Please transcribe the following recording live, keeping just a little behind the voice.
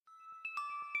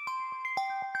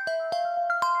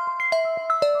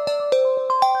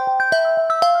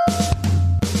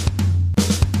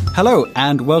Hello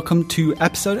and welcome to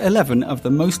episode 11 of the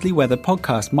Mostly Weather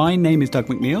podcast. My name is Doug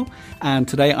McNeil and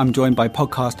today I'm joined by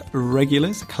podcast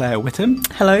regulars Claire Whittam.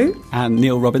 Hello. And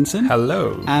Neil Robinson.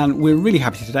 Hello. And we're really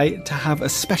happy today to have a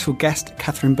special guest,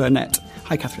 Catherine Burnett.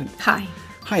 Hi, Catherine. Hi.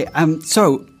 Hi.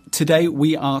 So today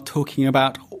we are talking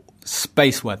about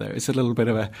space weather. It's a little bit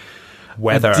of a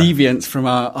deviance from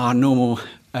our normal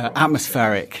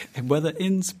atmospheric weather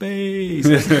in space,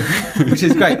 which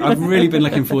is great. I've really been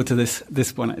looking forward to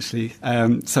this one, actually.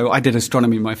 So I did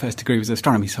astronomy. My first degree was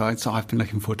astronomy, so I've been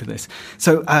looking forward to this.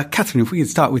 So, Catherine, if we could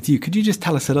start with you, could you just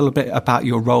tell us a little bit about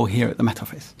your role here at the Met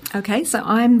Office? Okay, so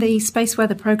I'm the Space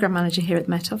Weather Programme Manager here at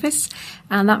the Met Office,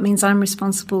 and that means I'm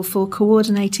responsible for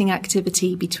coordinating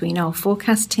activity between our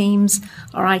forecast teams,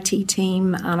 our IT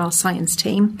team, and our science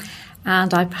team.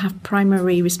 And I have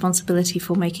primary responsibility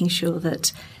for making sure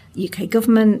that UK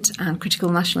government and critical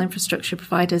national infrastructure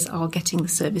providers are getting the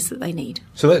service that they need.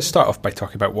 So let's start off by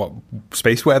talking about what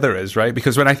space weather is, right?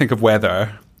 Because when I think of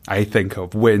weather, I think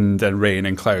of wind and rain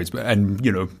and clouds. And,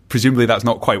 you know, presumably that's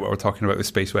not quite what we're talking about with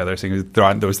space weather, seeing there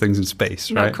aren't those things in space,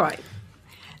 right? Not quite.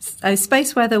 So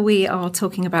space weather, we are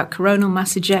talking about coronal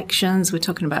mass ejections, we're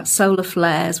talking about solar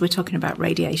flares, we're talking about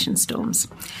radiation storms.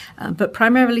 But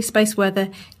primarily space weather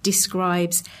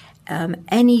describes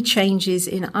any changes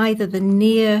in either the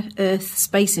near-Earth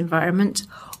space environment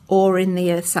or in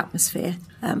the Earth's atmosphere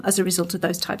as a result of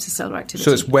those types of solar activity.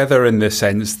 So it's weather in the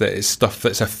sense that it's stuff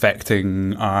that's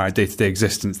affecting our day-to-day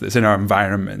existence, that's in our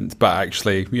environment, but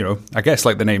actually, you know, I guess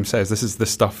like the name says, this is the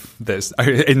stuff that's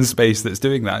in space that's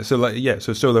doing that. So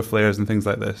so solar flares and things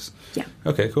like this. Yeah.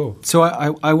 Okay, cool. So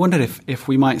I wondered if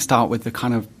we might start with the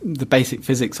kind of the basic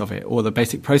physics of it or the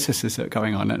basic processes that are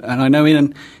going on. And I know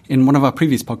in one of our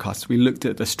previous podcasts, we looked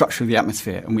at the structure of the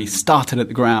atmosphere and we started at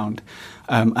the ground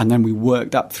and then we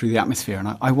worked up through the atmosphere.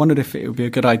 And I wondered if it would be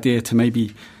a good idea to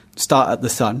maybe start at the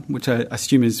sun, which I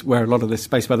assume is where a lot of this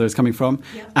space weather is coming from,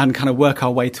 and kind of work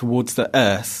our way towards the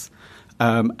Earth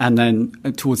and then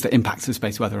towards the impacts of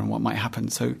space weather and what might happen.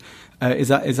 So is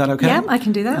that okay? Yeah, I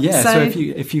can do that. Yeah, so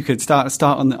if you could start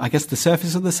on, the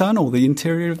surface of the sun or the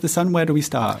interior of the sun, where do we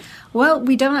start? Well,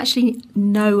 we don't actually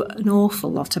know an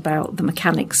awful lot about the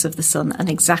mechanics of the sun and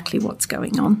exactly what's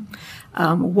going on.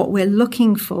 What we're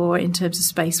looking for in terms of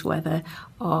space weather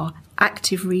are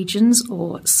active regions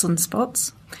or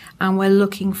sunspots, and we're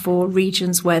looking for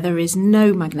regions where there is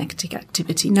no magnetic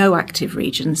activity, no active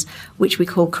regions, which we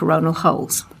call coronal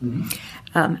holes.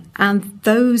 Mm-hmm. And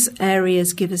those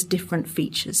areas give us different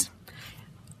features.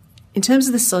 In terms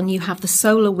of the sun, you have the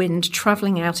solar wind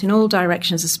travelling out in all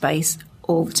directions of space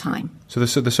all the time. So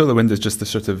the solar wind is just the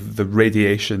sort of the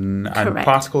radiation and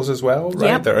particles as well, right?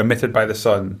 Yep. That are emitted by the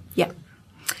sun. Yeah.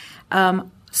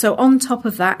 So on top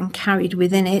of that and carried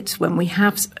within it, when we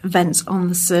have events on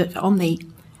the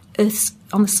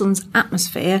sun's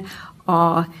atmosphere,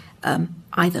 are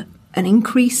either an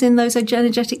increase in those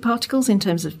energetic particles in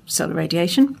terms of solar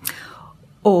radiation,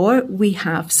 or we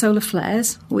have solar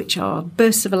flares, which are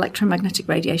bursts of electromagnetic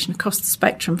radiation across the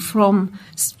spectrum from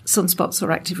sunspots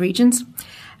or active regions,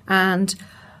 and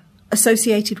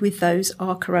associated with those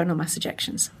are coronal mass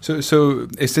ejections. So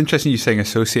it's interesting you saying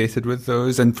associated with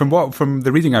those. And from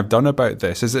the reading I've done about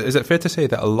this, is it fair to say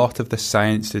that a lot of the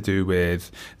science to do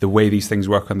with the way these things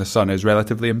work on the sun is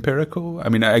relatively empirical? I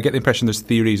mean, I get the impression there's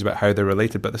theories about how they're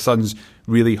related, but the sun's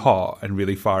really hot and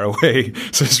really far away,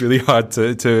 so it's really hard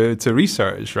to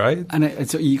research, right?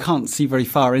 And you can't see very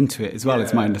far into it as well,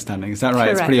 is my understanding. Is that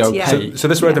right? Correct, it's pretty opaque. yeah. So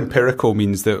this word empirical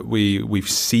means that we've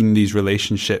seen these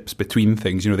relationships between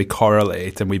things. You know, they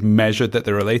correlate and we've measured that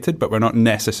they're related, but we're not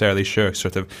necessarily sure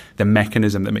sort of the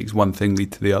mechanism that makes one thing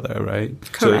lead to the other, right?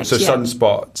 Correct, so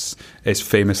sunspots is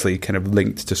famously kind of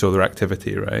linked to solar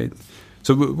activity, right?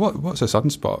 So what's a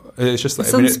sunspot? It's just like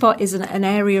a sunspot is an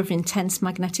area of intense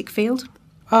magnetic field.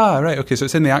 Ah, right. Okay, so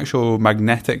it's in the actual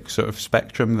magnetic sort of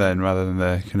spectrum then, rather than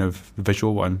the kind of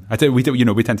visual one. We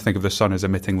tend to think of the sun as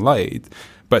emitting light,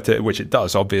 but which it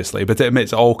does, obviously. But it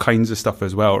emits all kinds of stuff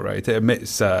as well, right? It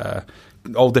emits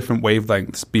all different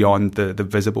wavelengths beyond the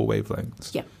visible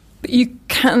wavelengths. Yeah. But you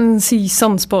can see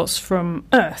sunspots from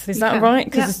Earth, is that right?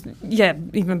 Because,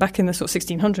 even back in the sort of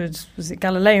 1600s, was it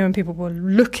Galileo, and people were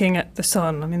looking at the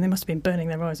sun? I mean, they must have been burning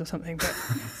their eyes or something. But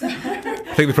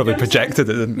I think they probably projected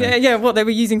it, didn't they? Yeah, what they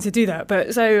were using to do that.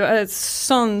 But so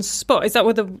sunspot, is that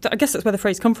where I guess that's where the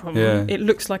phrase come from. Yeah. It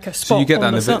looks like a spot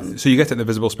on the sun. So you get it in the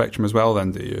visible spectrum as well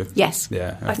then, do you? Yes.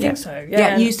 Yeah. I think so,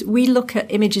 yeah. We look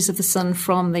at images of the sun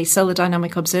from the Solar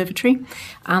Dynamic Observatory,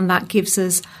 and that gives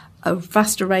us a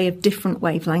vast array of different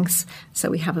wavelengths. So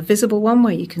we have a visible one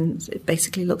where it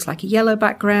basically looks like a yellow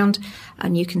background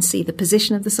and you can see the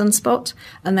position of the sunspot.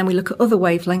 And then we look at other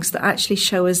wavelengths that actually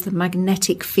show us the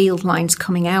magnetic field lines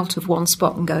coming out of one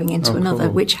spot and going into another,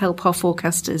 cool. which help our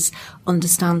forecasters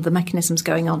understand the mechanisms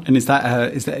going on. And is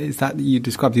that you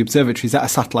described the observatory, is that a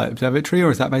satellite observatory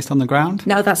or is that based on the ground?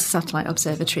 No, that's a satellite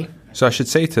observatory. So I should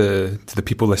say to the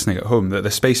people listening at home that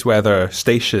the Space Weather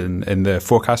Station in the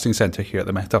Forecasting Centre here at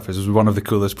the Met Office is one of the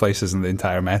coolest places in the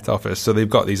entire Met Office. So they've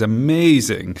got these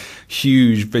amazing,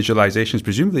 huge visualizations,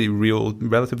 presumably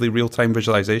relatively real-time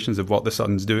visualizations of what the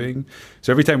sun's doing.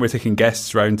 So every time we're taking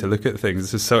guests round to look at things,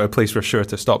 this is sort of a place we're sure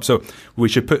to stop. So we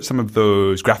should put some of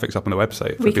those graphics up on the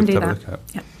website for people to have a look at.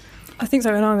 Yeah. I think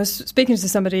so. And I was speaking to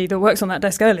somebody that works on that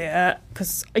desk earlier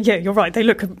because, yeah, you're right, they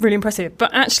look really impressive.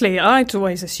 But actually, I'd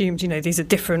always assumed, these are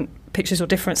different pictures or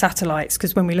different satellites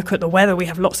because when we look at the weather, we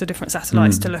have lots of different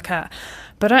satellites to look at.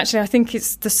 But actually, I think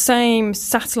it's the same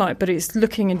satellite, but it's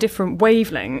looking in different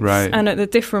wavelengths. Right. And at the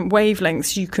different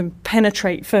wavelengths, you can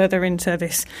penetrate further into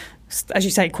this, as you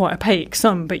say, quite opaque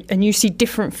sun, and you see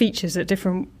different features at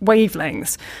different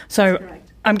wavelengths. So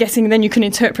I'm guessing then you can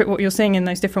interpret what you're seeing in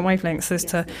those different wavelengths as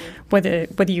to whether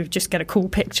you just get a cool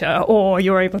picture or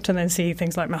you're able to then see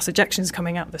things like mass ejections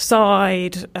coming out the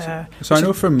side. So I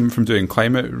know from doing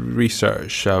climate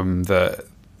research that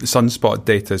sunspot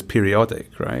data is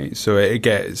periodic, right? So it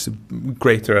gets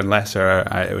greater and lesser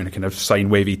in a kind of sine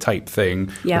wavy type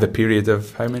thing with a period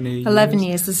of how many 11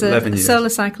 years. There's 11 a years. solar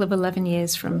cycle of 11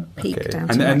 years from peak down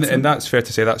to maximum. And that's fair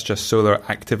to say that's just solar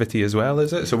activity as well,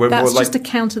 is it? So that's just a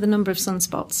count of the number of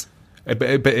sunspots. But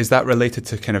is that related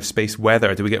to kind of space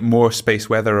weather? Do we get more space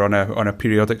weather on a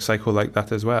periodic cycle like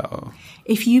that as well?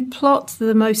 If you plot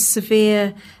the most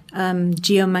severe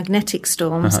geomagnetic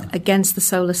storms against the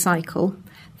solar cycle,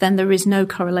 then there is no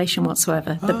correlation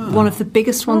whatsoever. One of the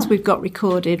biggest ones we've got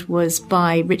recorded was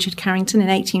by Richard Carrington in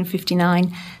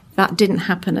 1859. That didn't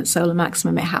happen at solar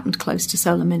maximum. It happened close to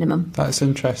solar minimum. That's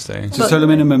interesting. So solar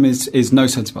minimum is no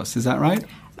sunspots, is that right?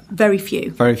 Very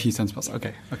few. Very few sunspots,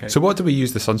 okay. So what do we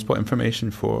use the sunspot information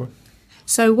for?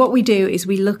 So what we do is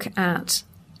we look at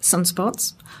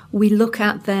sunspots. We look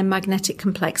at their magnetic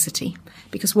complexity,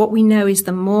 because what we know is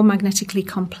the more magnetically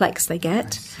complex they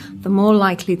get, the more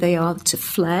likely they are to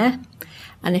flare.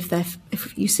 And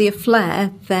if you see a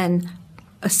flare, then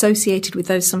associated with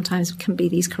those sometimes can be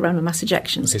these coronal mass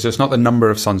ejections. Okay, so it's not the number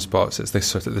of sunspots; it's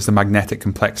it's the magnetic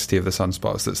complexity of the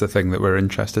sunspots that's the thing that we're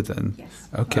interested in. Yes.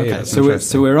 Okay.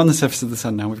 So we're on the surface of the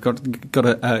sun now. We've got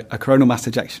a coronal mass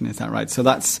ejection. Is that right? So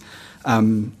that's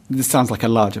this sounds like a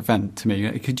large event to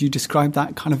me. Could you describe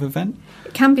that kind of event?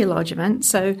 It can be a large event.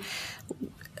 So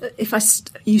if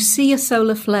you see a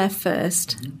solar flare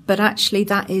first, but actually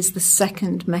that is the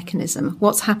second mechanism.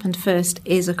 What's happened first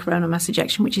is a coronal mass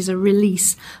ejection, which is a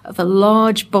release of a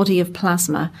large body of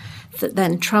plasma that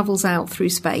then travels out through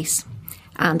space.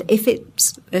 And if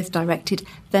it's Earth-directed,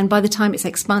 then by the time it's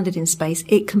expanded in space,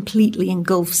 it completely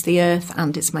engulfs the Earth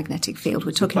and its magnetic field.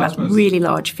 We're talking about a really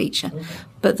large feature. Okay.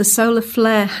 But the solar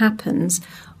flare happens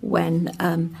when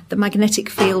the magnetic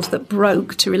field that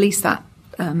broke to release that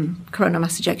coronal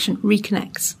mass ejection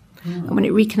reconnects. And when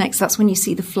it reconnects, that's when you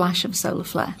see the flash of a solar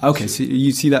flare. Okay, so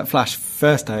you see that flash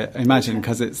first, I imagine,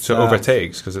 because it's... So it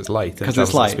overtakes, because it's light. Because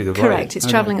it's light. Correct, it's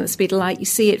travelling at the speed of light. You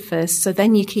see it first, so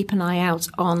then you keep an eye out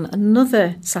on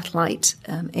another satellite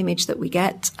image that we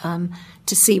get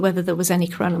to see whether there was any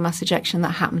coronal mass ejection that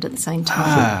happened at the same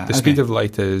time. The speed of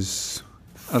light is...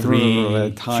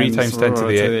 3 times 10 to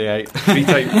the 8.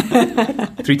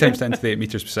 3 times 10 to the 8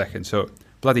 meters per second. So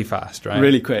bloody fast, right?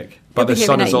 Really quick. But the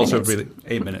sun is also really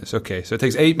 8 minutes. Okay, so it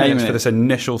takes 8 minutes for this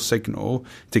initial signal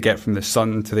to get from the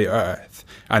sun to the Earth.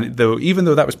 And even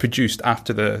though that was produced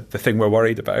after the thing we're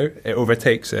worried about, it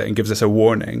overtakes it and gives us a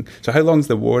warning. So how long is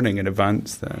the warning in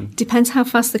advance then? Depends how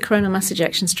fast the coronal mass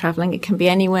ejection is travelling. It can be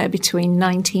anywhere between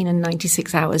 19 and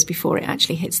 96 hours before it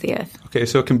actually hits the Earth. Okay,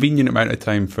 so a convenient amount of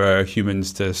time for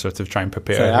humans to sort of try and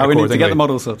prepare. So we need to get the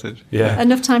model sorted. Yeah.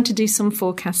 Enough time to do some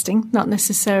forecasting, not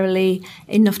necessarily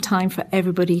enough time for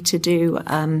everybody to do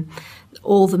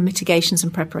all the mitigations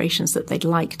and preparations that they'd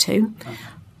like to. Okay.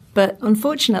 But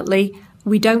unfortunately,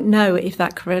 we don't know if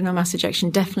that coronal mass ejection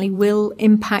definitely will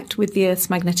impact with the Earth's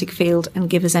magnetic field and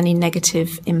give us any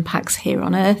negative impacts here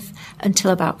on Earth until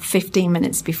about 15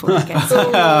 minutes before it gets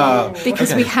here.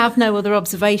 Because we have no other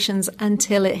observations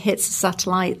until it hits a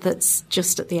satellite that's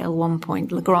just at the L1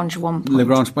 point, Lagrange 1 point.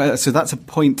 Lagrange, so that's a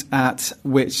point at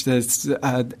which there's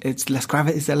it's less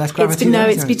gravity. Is there less gravity?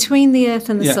 It's between the Earth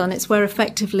and the Sun. It's where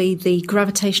effectively the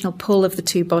gravitational pull of the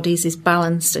two bodies is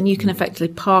balanced, and you can effectively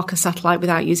park a satellite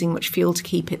without using much fuel able to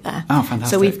keep it there. Oh, fantastic.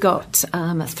 So we've got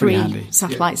pretty handy. 3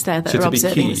 satellites there that So are to be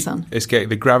observing key, the sun. it's getting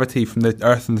the gravity from the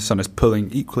Earth and the sun is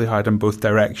pulling equally hard in both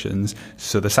directions,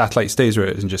 so the satellite stays where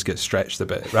it is and just gets stretched a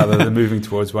bit rather than moving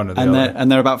towards one or the other.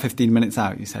 And they're about 15 minutes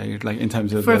out, you say, like in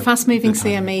terms of For a fast-moving the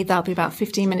timing. CME, that'll be about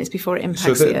 15 minutes before it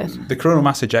impacts So the Earth. the coronal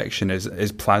mass ejection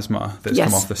is plasma that's Yes.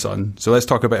 come off the sun. So let's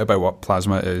talk a bit about what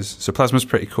plasma is. So plasma's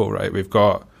pretty cool, right? We've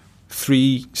got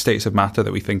 3 states of matter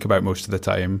that we think about most of the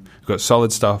time. We've got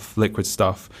solid stuff, liquid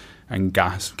stuff, and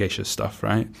gaseous stuff,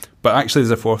 right? But actually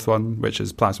there's a 4th one, which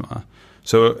is plasma.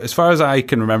 So as far as I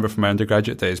can remember from my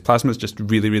undergraduate days, plasma is just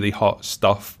really, really hot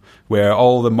stuff where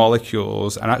all the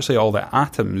molecules and actually all the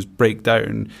atoms break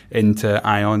down into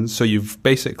ions. So you've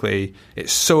basically,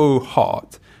 it's so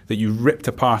hot that you've ripped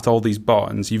apart all these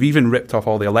bonds. You've even ripped off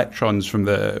all the electrons from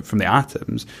the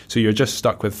atoms. So you're just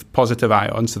stuck with positive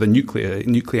ions, so the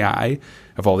nuclei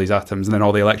of all these atoms, and then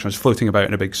all the electrons floating about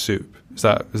in a big soup. Is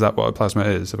that what a plasma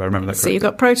is, if I remember that correctly? So you've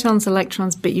got protons,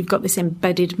 electrons, but you've got this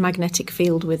embedded magnetic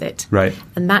field with it. Right.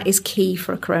 And that is key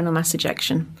for a coronal mass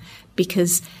ejection,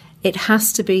 because it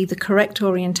has to be the correct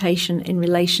orientation in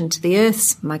relation to the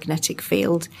Earth's magnetic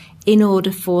field in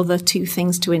order for the 2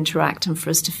 things to interact and for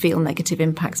us to feel negative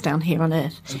impacts down here on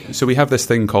Earth. So we have this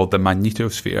thing called the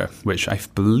magnetosphere, which I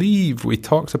believe we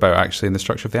talked about actually in the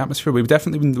structure of the atmosphere. We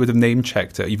definitely would have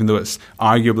name-checked it, even though it's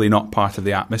arguably not part of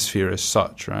the atmosphere as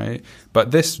such, right?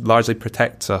 But this largely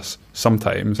protects us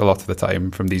sometimes, a lot of the time,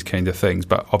 from these kind of things,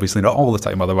 but obviously not all the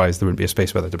time, otherwise there wouldn't be a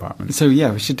space weather department. So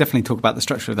yeah, we should definitely talk about the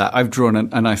structure of that. I've drawn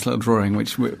a nice little drawing,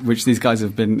 which these guys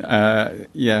have been laughing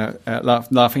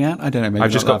at. I don't know. Maybe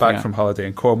I've just got back at. from holiday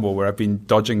in Cornwall where I've been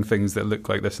dodging things that look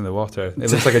like this in the water. It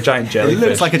looks like a giant It jellyfish.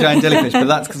 looks like a giant jellyfish, but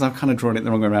that's because I've kind of drawn it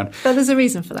the wrong way around. But there's a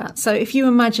reason for that. So if you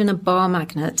imagine a bar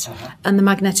magnet and the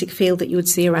magnetic field that you would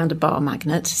see around a bar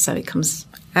magnet, so it comes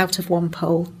out of one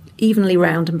pole, evenly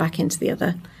round and back into the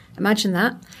other. Imagine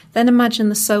that. Then imagine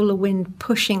the solar wind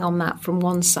pushing on that from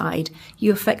one side.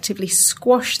 You effectively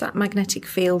squash that magnetic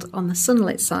field on the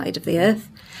sunlit side of the Earth,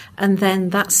 and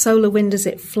then that solar wind, as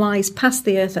it flies past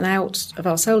the Earth and out of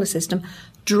our solar system,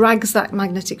 drags that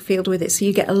magnetic field with it, so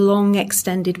you get a long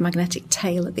extended magnetic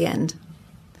tail at the end.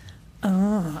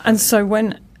 And so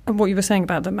what you were saying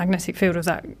about the magnetic field of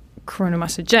that coronal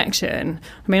mass ejection,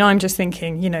 I mean, I'm just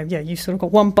thinking, you've sort of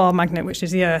got one bar magnet, which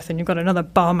is the Earth, and you've got another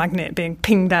bar magnet being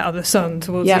pinged out of the sun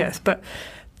towards the Earth. But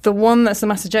the one that's the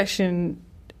mass ejection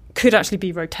could actually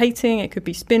be rotating, it could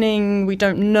be spinning. We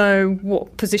don't know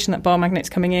what position that bar magnet's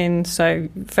coming in, so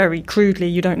very crudely,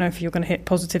 you don't know if you're going to hit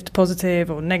positive to positive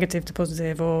or negative to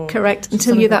positive or... Correct,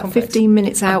 until you're that 15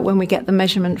 minutes out when we get the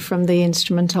measurement from the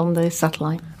instrument on the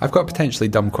satellite. I've got a potentially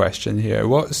dumb question here.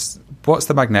 What's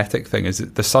the magnetic thing? Is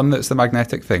it the sun that's the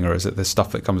magnetic thing, or is it the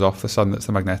stuff that comes off the sun that's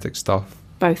the magnetic stuff?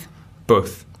 Both.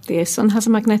 Both. The sun has a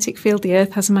magnetic field, the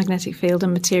Earth has a magnetic field,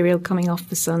 and material coming off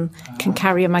the sun can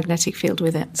carry a magnetic field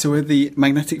with it. So are the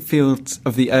magnetic fields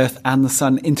of the Earth and the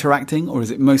sun interacting, or is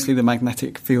it mostly the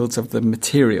magnetic fields of the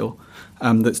material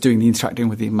that's doing the interacting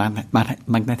with the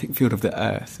magnetic field of the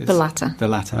Earth? The latter. The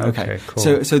latter, okay.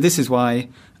 Cool. So this is why...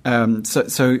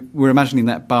 So we're imagining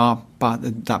that bar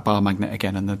magnet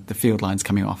again, and the field lines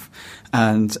coming off,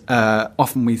 and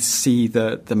often we see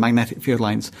the magnetic field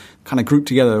lines kind of grouped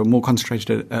together, more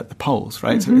concentrated at the poles,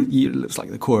 right? Mm-hmm. So it looks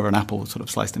like the core of an apple, sort of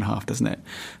sliced in half, doesn't it?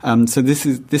 So this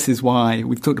is why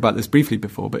we've talked about this briefly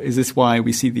before. But is this why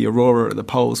we see the aurora at the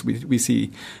poles? We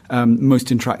see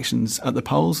most interactions at the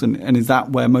poles, and is that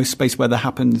where most space weather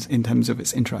happens in terms of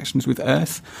its interactions with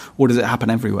Earth, or does it happen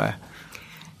everywhere?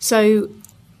 So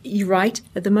you're right.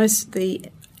 The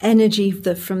energy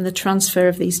from the transfer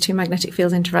of these 2 magnetic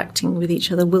fields interacting with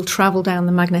each other will travel down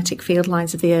the magnetic field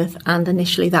lines of the Earth, and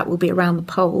initially that will be around the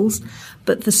poles.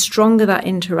 But the stronger that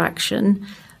interaction,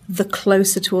 the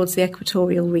closer towards the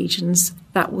equatorial regions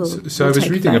that will So I was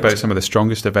reading about some of the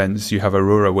strongest events. You have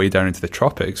aurora way down into the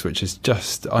tropics, which is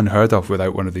just unheard of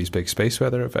without one of these big space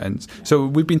weather events. So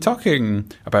we've been talking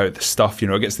about the stuff,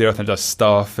 it gets the Earth and does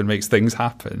stuff and makes things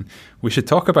happen. We should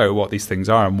talk about what these things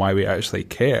are and why we actually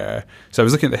care. So I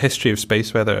was looking at the history of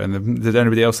space weather, and did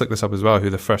anybody else look this up as well, who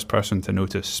the first person to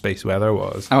notice space weather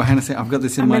was? Oh, hang on a second, I've got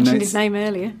this in my notes. I mentioned his name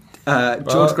earlier.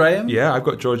 George Graham? Yeah, I've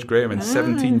got George Graham in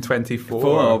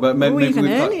 1724. But maybe even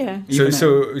we've got-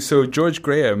 earlier. So George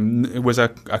Graham was a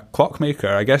clockmaker.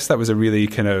 I guess that was a really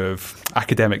kind of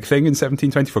academic thing in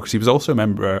 1724 because he was also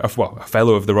a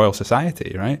fellow of the Royal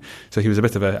Society, right? So he was a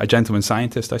bit of a gentleman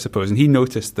scientist, I suppose. And he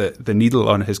noticed that the needle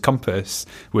on his compass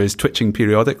was twitching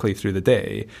periodically through the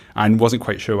day and wasn't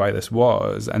quite sure why this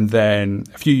was. And then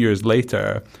a few years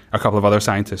later, a couple of other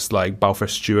scientists like Balfour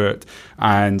Stewart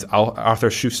and Arthur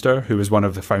Schuster Richter, who was one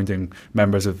of the founding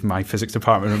members of my physics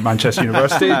department at Manchester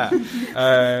University.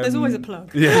 There's always a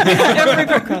plug. Yeah. Every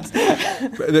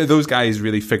podcast. Those guys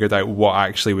really figured out what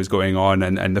actually was going on,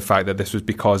 and the fact that this was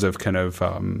because of kind of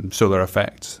solar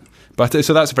effects. But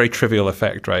so that's a very trivial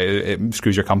effect, right? It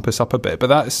screws your compass up a bit, but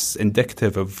that's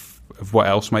indicative of what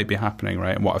else might be happening,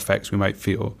 right, and what effects we might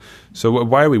feel. So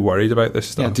why are we worried about this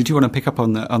stuff? Yeah, did you want to pick up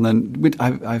on the?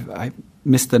 I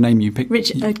missed the name you picked.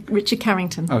 Richard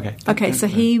Carrington. Okay. So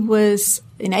he was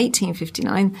in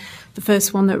 1859 the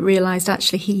first one that realised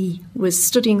actually he was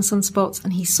studying sunspots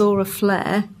and he saw a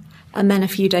flare. And then a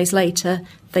few days later,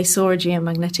 they saw a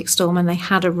geomagnetic storm and they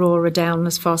had aurora down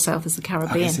as far south as the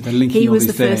Caribbean. So they're linking he all was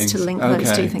these the first things. to link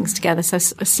those two things together, so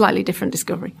a slightly different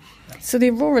discovery. So the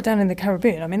aurora down in the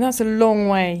Caribbean, I mean, that's a long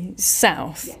way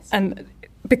south. Yes. And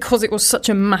because it was such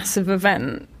a massive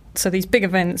event, so these big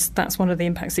events, that's one of the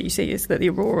impacts that you see, is that the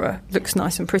aurora looks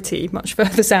nice and pretty much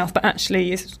further south, but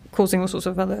actually is causing all sorts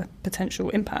of other potential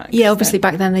impacts. Yeah, obviously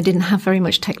back then they didn't have very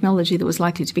much technology that was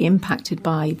likely to be impacted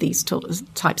by these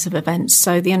types of events.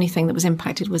 So the only thing that was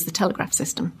impacted was the telegraph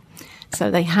system. So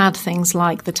they had things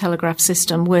like the telegraph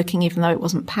system working even though it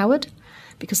wasn't powered,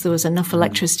 because there was enough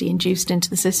electricity induced into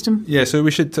the system. Yeah, so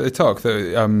we should talk.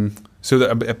 So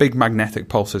that a big magnetic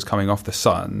pulse is coming off the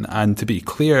sun, and to be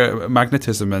clear,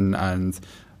 magnetism and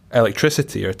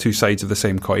electricity are two sides of the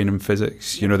same coin in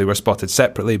physics. You know, they were spotted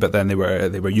separately, but then they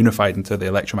were unified into the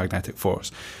electromagnetic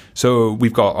force. So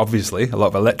we've got obviously a lot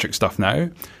of electric stuff now,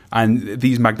 and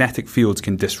these magnetic fields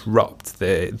can disrupt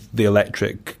the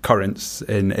electric currents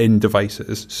in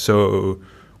devices. So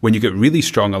when you get really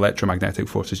strong electromagnetic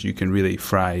forces, you can really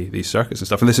fry these circuits and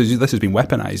stuff. And this has been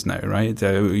weaponized now, right?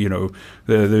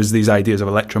 There's these ideas of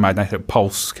electromagnetic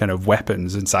pulse kind of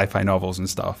weapons in sci-fi novels and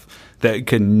stuff that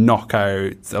can knock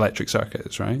out electric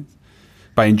circuits, right?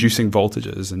 By inducing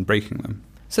voltages and breaking them.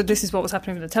 So this is what was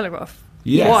happening with the telegraph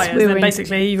Yes. wires. And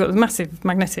basically, you've got a massive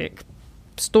magnetic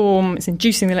storm. It's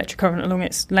inducing the electric current along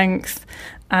its length.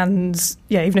 And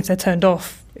yeah, even if they're turned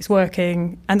off, it's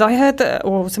working. And I heard that,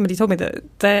 or somebody told me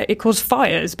that it caused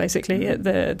fires basically at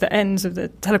the ends of the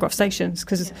telegraph stations,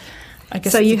 because I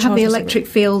guess so you have the electric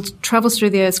field travels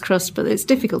through the Earth's crust, but it's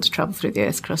difficult to travel through the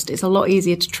Earth's crust. It's a lot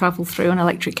easier to travel through an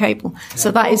electric cable.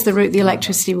 So that is the route the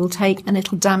electricity will take, and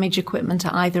it'll damage equipment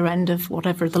at either end of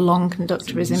whatever the long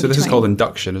conductor is in So between. this is called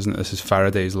induction, isn't it? This is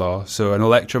Faraday's law. So an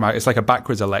electromagnet, it's like a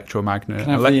backwards electromagnet. Can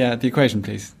I have the equation,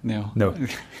 please, Neil? No.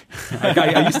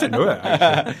 I used to know it,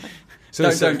 actually.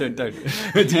 Don't.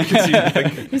 You can see him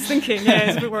thinking. He's thinking, yeah,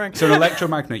 it's a bit worrying. So an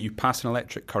electromagnet, you pass an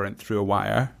electric current through a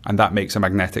wire, and that makes a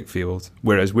magnetic field.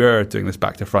 Whereas we're doing this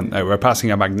back to front now. We're passing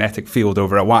a magnetic field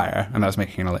over a wire, and that's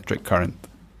making an electric current.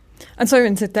 And so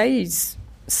in today's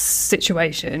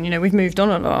situation, we've moved on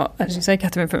a lot, as you say,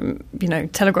 Catherine, from,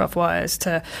 telegraph wires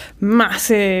to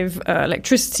massive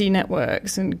electricity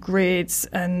networks and grids.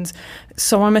 And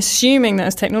so I'm assuming that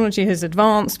as technology has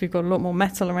advanced, we've got a lot more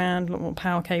metal around, a lot more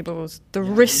power cables. The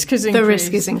risk has increased. The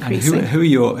risk is increasing. And who are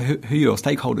your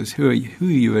stakeholders? Who are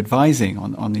you advising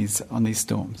on these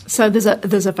storms? So there's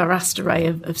a vast array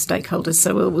of stakeholders.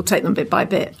 So we'll take them bit by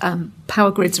bit.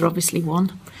 Power grids are obviously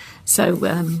one.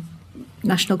 So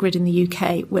National Grid in the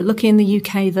UK. We're lucky in the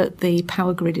UK that the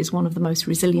power grid is one of the most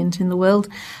resilient in the world.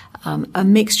 A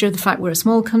mixture of the fact we're a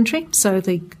small country, so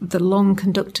the long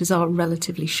conductors are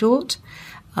relatively short.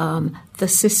 The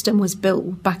system was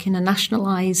built back in a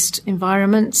nationalised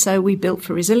environment, so we built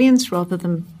for resilience rather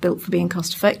than built for being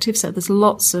cost effective. So there's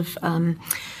lots of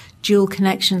dual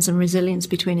connections and resilience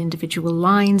between individual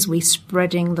lines. We're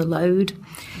spreading the load.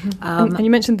 And you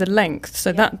mentioned the length,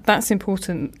 so that's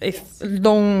important. If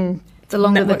the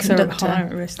longer the conductor,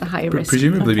 the higher risk.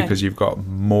 Presumably because you've got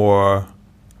more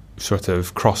sort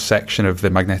of cross-section of the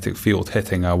magnetic field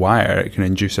hitting a wire, it can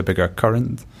induce a bigger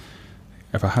current.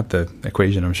 If I had the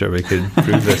equation, I'm sure we could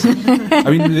prove this.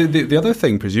 I mean, the other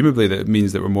thing, presumably, that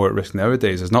means that we're more at risk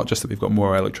nowadays is not just that we've got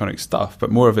more electronic stuff, but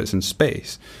more of it's in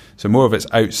space. So more of it's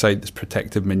outside this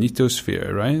protective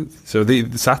magnetosphere, right? So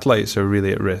the satellites are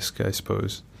really at risk, I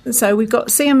suppose. So we've got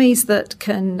CMEs that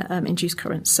can induce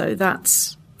currents. So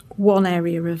that's one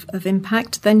area of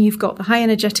impact. Then you've got the high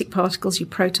energetic particles, your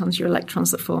protons, your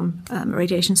electrons that form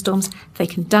radiation storms. They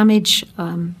can damage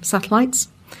satellites.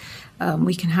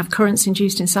 We can have currents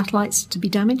induced in satellites to be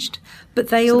damaged, but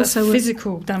they also that's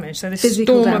physical damage. So this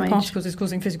storm of particles is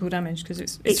causing physical damage because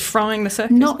it's frying the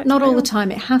circuit. Not all the time.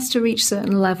 It has to reach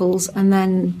certain levels, and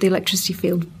then the electricity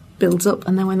field builds up,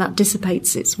 and then when that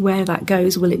dissipates, it's where that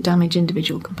goes. Will it damage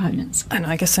individual components? And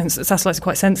I guess satellites are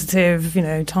quite sensitive,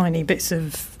 tiny bits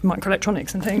of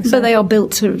microelectronics and things. But they are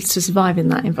built to survive in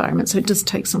that environment, so it does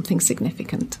take something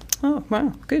significant. Oh,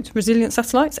 wow, good. Resilient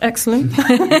satellites, excellent.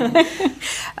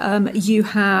 You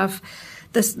have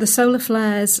the solar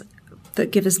flares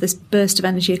that give us this burst of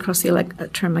energy across the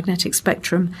electromagnetic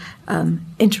spectrum,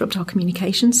 interrupt our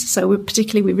communications. So we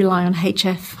rely on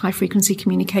HF, high-frequency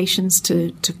communications,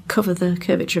 to cover the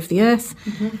curvature of the Earth.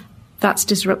 Mm-hmm. That's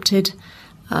disrupted.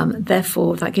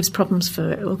 Therefore, that gives problems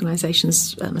for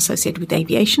organisations associated with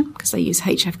aviation, because they use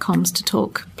HF comms to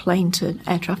talk plane to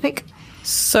air traffic.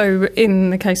 So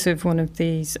in the case of one of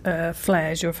these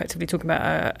flares, you're effectively talking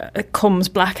about a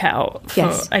comms blackout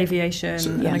for aviation.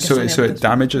 So it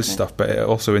damages stuff, but it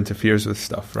also interferes with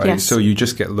stuff, right? Yes. So you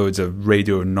just get loads of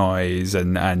radio noise,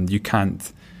 and you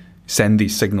can't send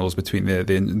these signals between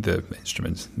the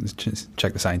instruments.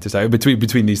 Check the scientists out,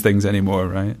 between these things anymore,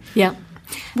 right? Yeah.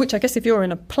 Which I guess if you're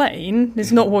in a plane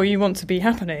is not what you want to be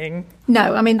happening.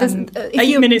 No, I mean,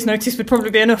 8 minutes notice would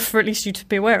probably be enough for at least you to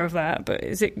be aware of that. But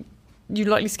is it you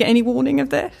likely to get any warning of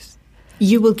this?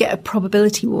 You will get a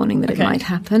probability warning that it might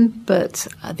happen, but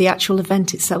the actual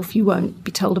event itself you won't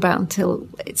be told about until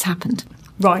it's happened.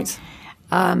 Right.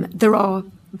 There are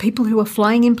people who are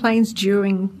flying in planes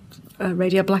during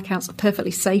radio blackouts are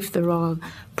perfectly safe. There are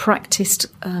practiced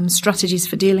strategies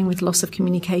for dealing with loss of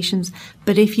communications.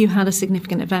 But if you had a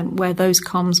significant event where those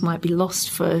comms might be lost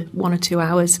for 1 or 2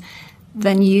 hours,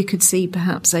 then you could see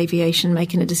perhaps aviation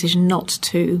making a decision not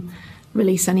to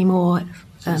release any more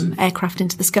aircraft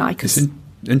into the sky. It's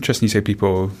interesting you say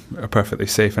people are perfectly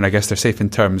safe, and I guess they're safe in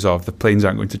terms of the planes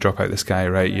aren't going to drop out of the sky,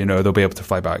 right? They'll be able to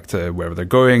fly back to wherever they're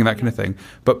going, that kind of thing.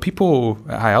 But people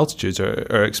at high altitudes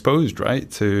are exposed, right,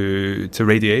 to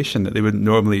radiation that they wouldn't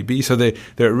normally be. So they're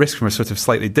at risk from a sort of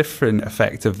slightly different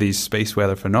effect of these space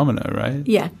weather phenomena, right?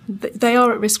 Yeah, they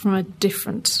are at risk from a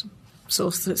different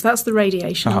source. So that's the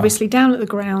radiation. Obviously, down at the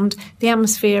ground, the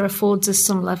atmosphere affords us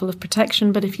some level of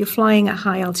protection, but if you're flying at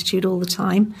high altitude all the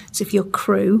time, so if you're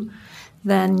crew,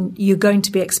 then you're going to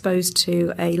be exposed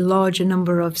to a larger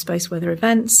number of space weather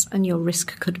events, and your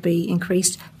risk could be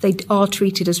increased. They are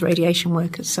treated as radiation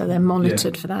workers, so they're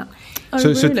monitored for that. Oh,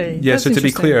 really? So to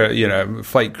be clear,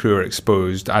 flight crew are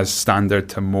exposed as standard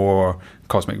to more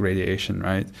cosmic radiation,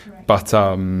 right?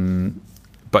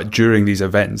 But during these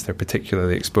events, they're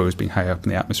particularly exposed, being high up in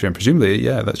the atmosphere. And presumably,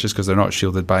 that's just because they're not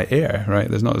shielded by air, right?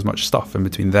 There's not as much stuff in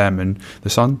between them and the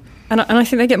sun. And I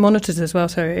think they get monitored as well.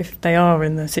 So if they are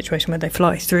in the situation where they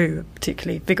fly through a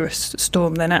particularly vigorous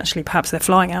storm, then actually perhaps their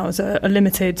flying hours are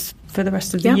limited for the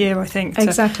rest of the year, I think,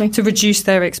 to reduce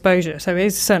their exposure. So it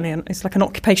is certainly it's like an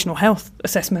occupational health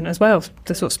assessment as well,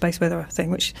 the sort of space weather thing,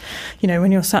 which,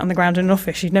 when you're sat on the ground in an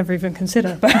office, you'd never even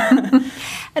consider.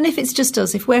 And if it's just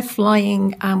us, if we're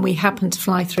flying and we happen to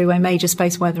fly through a major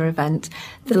space weather event,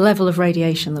 the level of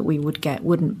radiation that we would get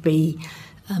wouldn't be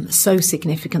so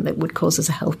significant that it would cause us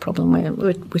a health problem.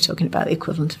 We're talking about the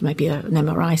equivalent of maybe an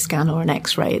MRI scan or an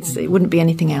X-ray. It wouldn't be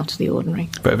anything out of the ordinary.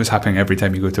 But if it's happening every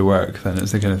time you go to work, then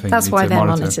it's the kind of thing that's you need why to they're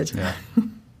monitor. monitored. Yeah.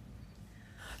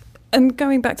 And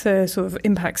going back to sort of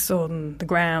impacts on the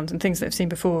ground and things that I've seen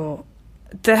before,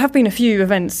 there have been a few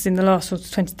events in the last sort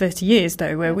of 20, 30 years,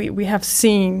 though, where we have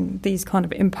seen these kind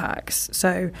of impacts.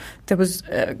 So there was...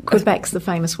 Quebec's the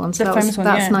famous one. So that's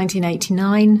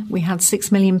 1989. We had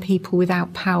 6 million people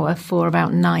without power for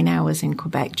about 9 hours in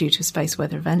Quebec due to a space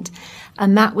weather event.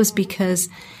 And that was because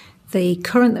the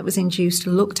current that was induced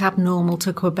looked abnormal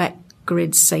to Quebec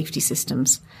grid's safety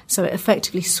systems. So it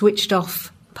effectively switched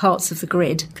off parts of the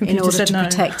grid in order to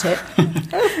protect it.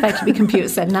 Effectively, computer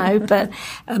said no, but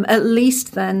at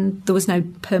least then there was no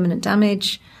permanent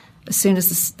damage. As soon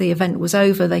as the event was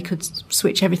over, they could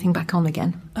switch everything back on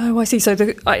again. Oh, I see. So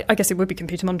I guess it would be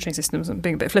computer monitoring systems, and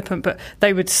being a bit flippant, but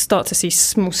they would start to see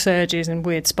small surges and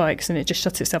weird spikes, and it just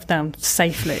shuts itself down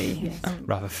safely. Yes.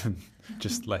 Rather than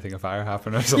just letting a fire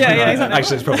happen or something. Exactly.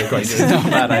 Actually, it's probably quite good. It's not a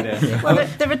bad idea. Well,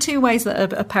 there are two ways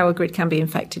that a power grid can be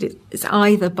infected. It's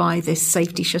either by this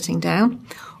safety shutting down,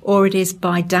 or it is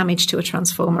by damage to a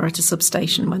transformer at a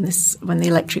substation when the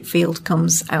electric field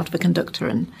comes out of a conductor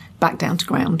and back down to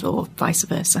ground, or vice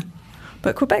versa.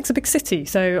 But Quebec's a big city,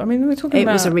 so, I mean, we're talking about...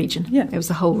 It was a region. Yeah. It was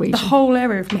the whole region. The whole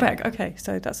area of Quebec. Yeah. Okay,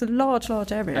 so that's a large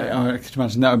area. I could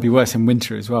imagine that would be worse in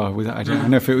winter as well. I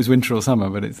don't know if it was winter or summer,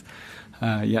 but it's...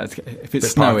 if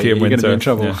it's snowy, you're going to be in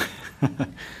trouble. Yeah.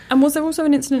 And was there also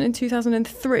an incident in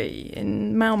 2003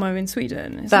 in Malmö in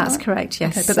Sweden? That's correct,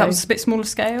 yes. Okay, but that was a bit smaller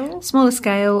scale? Smaller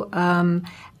scale.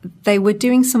 They were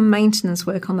doing some maintenance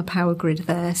work on the power grid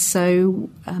there, so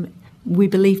we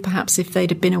believe perhaps if they'd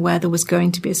have been aware there was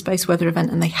going to be a space weather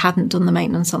event and they hadn't done the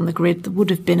maintenance on the grid, there would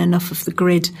have been enough of the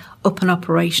grid up and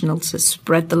operational to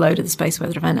spread the load of the space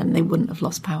weather event, and they wouldn't have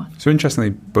lost power. So interestingly,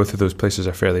 both of those places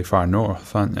are fairly far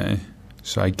north, aren't they?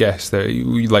 So I guess that,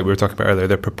 like we were talking about earlier,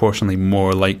 they're proportionally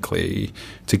more likely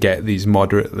to get these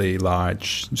moderately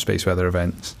large space weather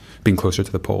events being closer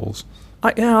to the poles.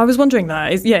 I was wondering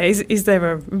that. Is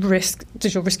there a risk?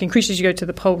 Does your risk increase as you go to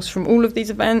the poles from all of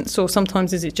these events, or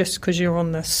sometimes is it just because you're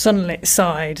on the sunlit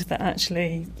side that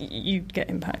actually you get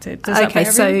impacted? Okay,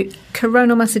 so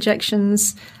coronal mass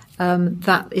ejections,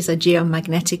 that is a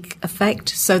geomagnetic effect.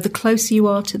 So the closer you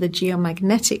are to the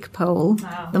geomagnetic pole,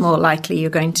 the more likely you're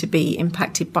going to be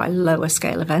impacted by lower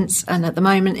scale events. And at the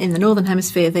moment in the Northern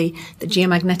Hemisphere, the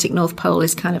geomagnetic North Pole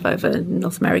is kind of over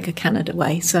North America, Canada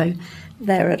way. So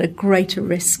they're at a greater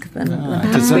risk than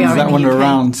does we are that in the wander UK.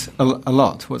 around a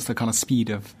lot? What's the kind of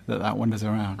speed of that wanders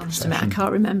around? I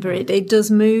can't remember it. It does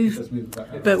move,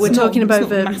 but we're talking it's about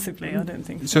not massively. I don't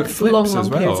think So it flips long as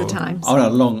well. periods of time. On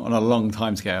a long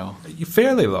time scale.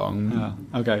 Fairly long.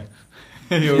 Okay.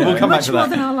 We'll come back much to more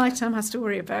that. than our lifetime has to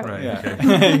worry about. Right, Yeah. okay.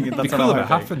 That's Be what cool I'm if it hoping.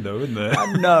 happened, though, wouldn't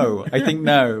it? No, I think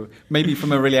no. Maybe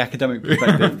from a really academic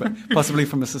perspective, but possibly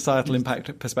from a societal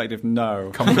impact perspective,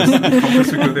 no. Compass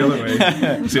would go the other way.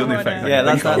 It's the only effect. Yeah,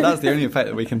 that's the only effect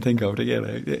that we can think of,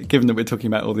 given that we're talking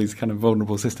about all these kind of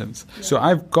vulnerable systems. So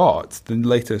I've got the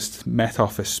latest Met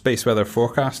Office space weather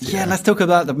forecast here. Yeah, let's talk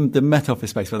about the Met Office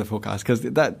space weather forecast, because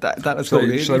that is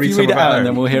cool. Shall I If read you some read it of out, it and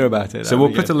then out? we'll hear about it. So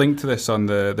we'll put a link to this on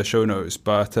the show notes,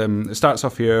 but it starts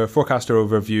off here, forecaster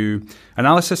overview,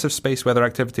 analysis of space weather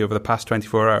activity over the past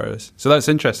 24 hours. So that's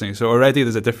interesting. So already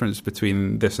there's a difference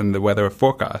between this and the weather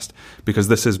forecast, because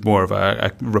this is more of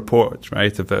a report,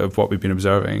 right, of what we've been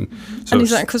observing. So and is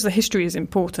that because the history is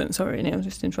important? Sorry, Neil,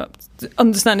 just to interrupt.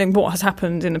 Understanding what has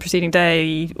happened in the preceding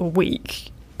day or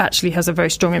week actually has a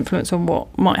very strong influence on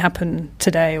what might happen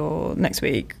today or next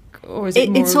week? Or is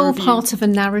it more It's a all review? part of a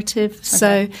narrative.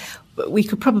 So we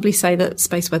could probably say that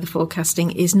space weather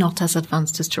forecasting is not as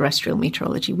advanced as terrestrial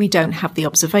meteorology. We don't have the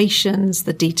observations,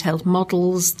 the detailed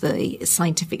models, the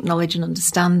scientific knowledge and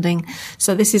understanding.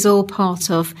 So this is all part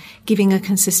of giving a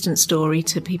consistent story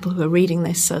to people who are reading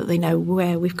this, so that they know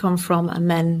where we've come from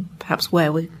and then perhaps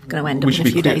where we're going to end up in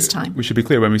a few days' time. We should be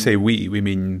clear, when we say we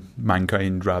mean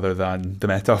mankind rather than the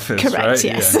Met Office, Correct, right?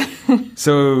 yes. Yeah.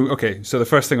 So the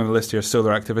first thing on the list here is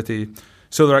solar activity.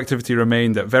 Solar activity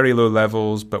remained at very low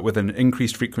levels, but with an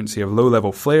increased frequency of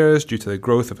low-level flares due to the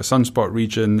growth of a sunspot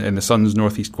region in the sun's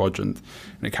northeast quadrant.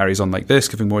 And it carries on like this,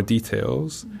 giving more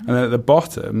details. And then at the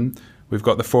bottom, we've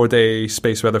got the 4-day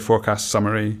space weather forecast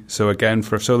summary. So again,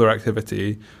 for solar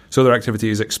activity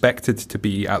is expected to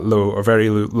be at low or very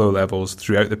low levels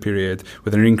throughout the period,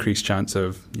 with an increased chance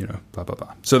of, blah, blah,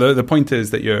 blah. So the point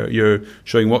is that you're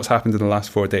showing what's happened in the last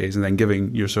 4 days and then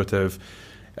giving your sort of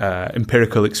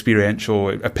empirical, experiential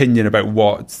opinion about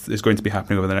what is going to be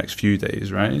happening over the next few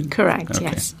days, right? Correct, Okay.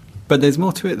 yes. But there's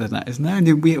more to it than that, isn't there?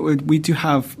 And we do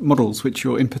have models which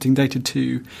you're inputting data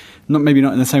to, maybe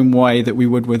not in the same way that we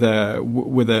would with a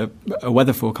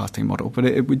weather forecasting model.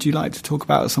 But would you like to talk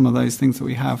about some of those things that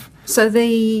we have? So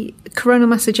the coronal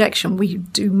mass ejection, we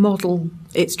do model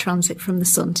its transit from the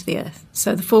sun to the Earth.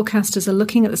 So the forecasters are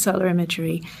looking at the solar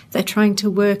imagery. They're trying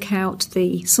to work out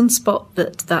the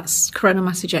sunspot that's coronal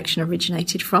mass ejection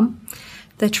originated from.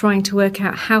 They're trying to work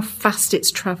out how fast it's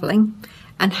travelling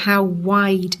and how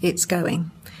wide it's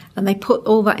going. And they put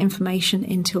all that information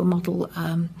into a model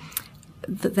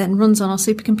that then runs on our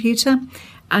supercomputer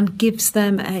and gives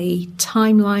them a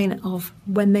timeline of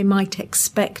when they might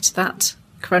expect that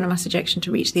coronal mass ejection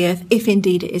to reach the Earth, if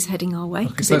indeed it is heading our way,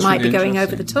 because it might be going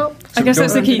over the top. I guess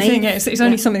that's the key thing. underneath. It's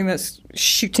only something that's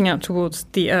shooting out towards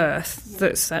the Earth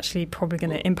that's actually probably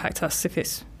going to impact us if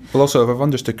it's... Well, also, if I've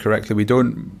understood correctly, we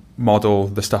don't model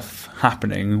the stuff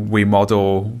happening, we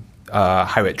model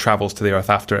how it travels to the Earth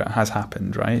after it has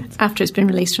happened, right? After it's been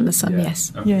released from the sun, Yeah.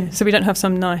 yes. Okay. Yeah, so we don't have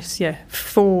some nice,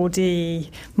 4D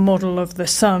model of the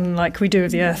sun like we do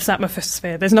of the Earth's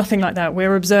atmosphere. There's nothing like that.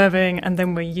 We're observing, and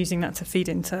then we're using that to feed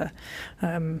into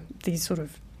these sort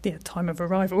of time of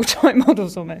arrival type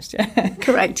models almost, yeah.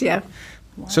 Correct, yeah.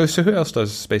 So who else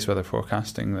does space weather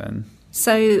forecasting then?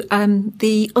 So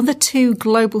the other two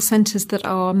global centres that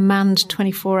are manned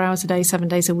 24 hours a day, 7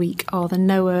 days a week are the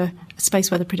NOAA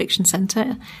Space Weather Prediction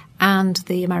Centre and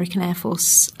the American Air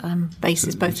Force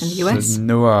bases, both in the US. So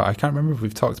NOAA, I can't remember if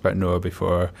we've talked about NOAA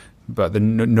before, but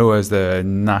NOAA is the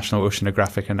National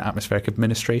Oceanographic and Atmospheric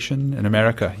Administration in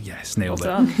America. Yes, nailed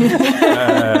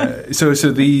it. So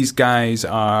these guys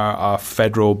are a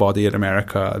federal body in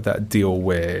America that deal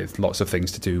with lots of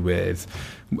things to do with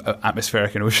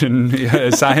atmospheric and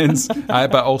ocean science,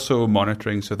 but also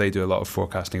monitoring. So they do a lot of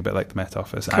forecasting, a bit like the Met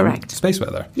Office. Correct. And space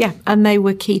weather. Yeah, and they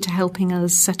were key to helping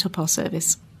us set up our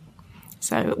service.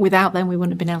 So without them, we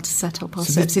wouldn't have been able to set up our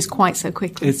services quite so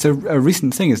quickly. It's a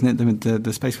recent thing, isn't it,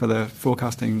 the space weather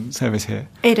forecasting service here?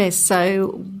 It is.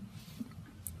 So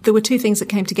there were two things that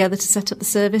came together to set up the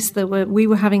service. The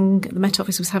Met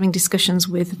Office was having discussions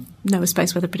with NOAA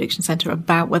Space Weather Prediction Centre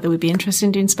about whether we'd be interested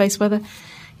in doing space weather.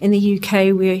 In the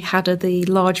UK, we had the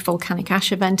large volcanic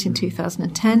ash event in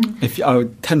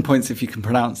 2010. 10 points if you can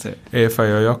pronounce it.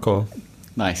 Eyjafjallajökull.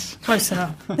 Nice. Close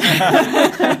enough.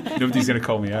 Nobody's going to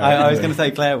call me out. I was going to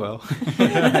say Claire will.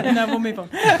 No, we'll move on.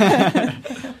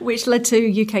 Which led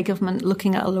to UK government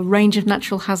looking at a range of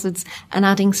natural hazards and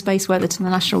adding space weather to the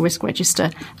National Risk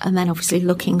Register, and then obviously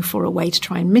looking for a way to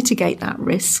try and mitigate that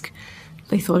risk.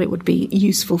 They thought it would be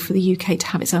useful for the UK to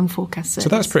have its own forecast service. So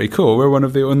that's pretty cool. We're one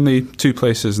of the only two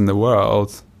countries in the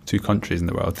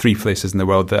world, 3 places in the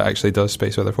world that actually does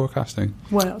space weather forecasting.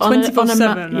 Well, on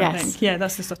 24/7, yes. I think. Yeah,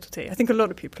 that's the subtlety. I think a lot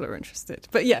of people are interested.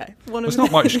 But yeah, It's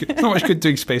not much good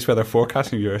doing space weather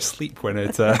forecasting if you're asleep when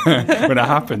it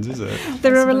happens, is it?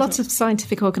 There are a lot of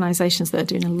scientific organisations that are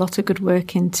doing a lot of good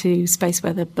work into space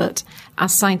weather, but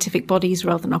as scientific bodies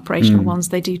rather than operational ones,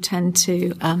 they do tend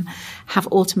to have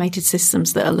automated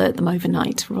systems that alert them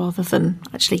overnight rather than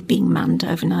actually being manned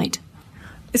overnight.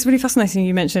 It's really fascinating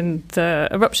you mentioned the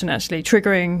eruption actually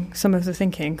triggering some of the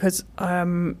thinking because,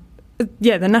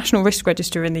 the National Risk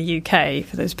Register in the UK,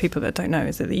 for those people that don't know,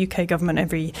 is that the UK government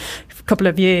every couple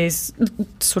of years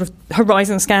sort of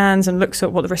horizon scans and looks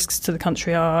at what the risks to the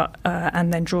country are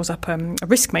and then draws up a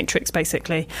risk matrix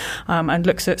basically and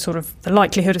looks at sort of the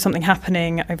likelihood of something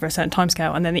happening over a certain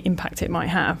timescale and then the impact it might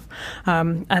have.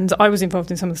 And I was involved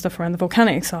in some of the stuff around the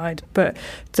volcanic side, but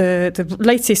the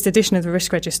latest edition of the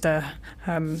Risk Register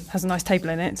has a nice table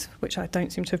in it, which I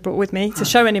don't seem to have brought with me to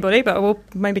show anybody, but I will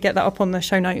maybe get that up on the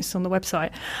show notes on the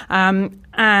website.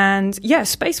 And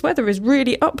space weather is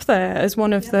really up there as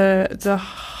one of the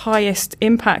highest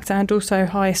impact and also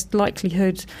highest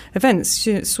likelihood events.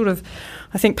 It's sort of,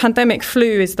 I think pandemic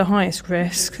flu is the highest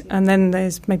risk, and then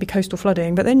there's maybe coastal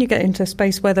flooding, but then you get into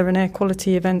space weather and air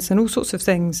quality events and all sorts of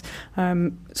things.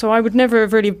 So I would never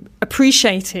have really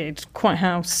appreciated quite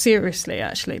how seriously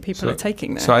actually people are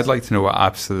taking this. So I'd like to know what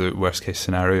absolute worst case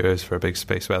scenario is for a big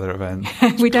space weather event.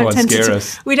 We don't tend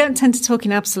to talk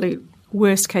in absolute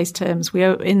worst case terms. We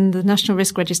are in the National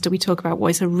Risk Register. We talk about what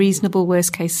is a reasonable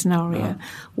worst case scenario.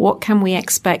 What can we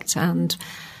expect and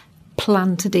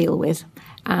plan to deal with?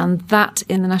 And that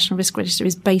in the National Risk Register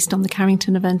is based on the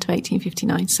Carrington event of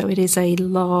 1859. So it is a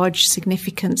large,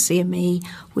 significant CME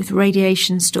with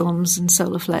radiation storms and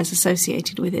solar flares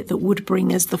associated with it that would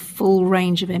bring us the full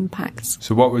range of impacts.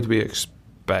 So what would we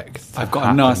expect? I've got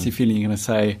a nasty feeling you're going to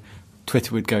say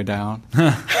Twitter would go down.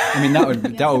 I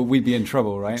mean, we'd be in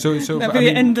trouble, right? So that'd be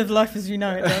the end of life as you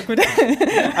know it, Doug, would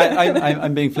it?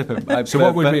 I'm being flippant.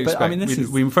 What would we expect?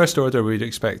 We first order, we'd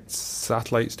expect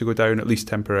satellites to go down at least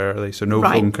temporarily, so no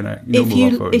phone connect.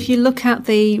 If you look at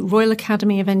the Royal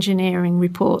Academy of Engineering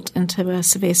report into a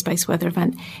severe space weather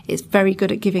event, it's very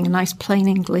good at giving a nice plain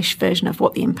English version of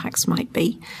what the impacts might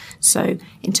be. So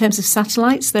in terms of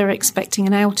satellites, they're expecting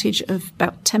an outage of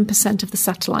about 10% of the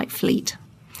satellite fleet.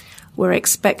 We're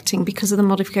expecting, because of the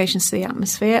modifications to the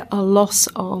atmosphere, a loss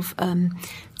of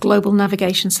global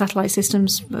navigation satellite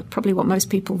systems, probably what most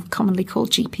people commonly call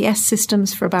GPS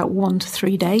systems, for about 1 to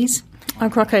 3 days.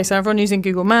 Okay, so everyone using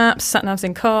Google Maps, sat-navs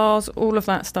in cars, all of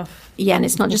that stuff. Yeah, and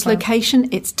it's not just location,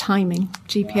 it's timing.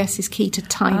 GPS is key to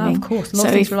timing. Of course, a lot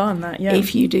of things rely on that, yeah.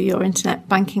 If you do your internet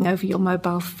banking over your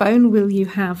mobile phone, will you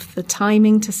have the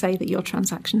timing to say that your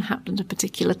transaction happened at a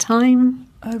particular time?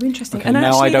 Oh, interesting. Okay, and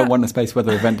now I don't want a space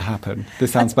weather event to happen.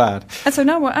 This sounds bad. And so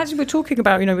now we're talking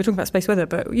about space weather,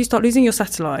 but you start losing your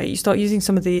satellite, you start using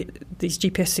some of these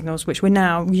GPS signals, which we're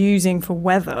now using for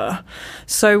weather.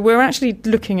 So we're actually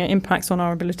looking at impacts on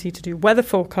our ability to do weather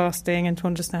forecasting and to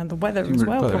understand the weather as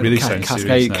well. Really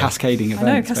cascading events.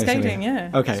 I know, cascading, basically.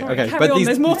 Yeah. Okay. Carry on,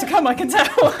 there's more to come, I can tell.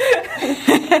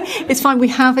 It's fine. We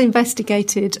have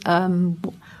investigated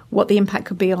what the impact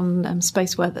could be on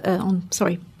space weather,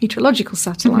 meteorological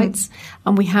satellites,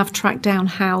 and we have tracked down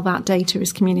how that data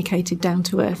is communicated down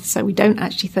to Earth. So we don't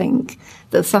actually think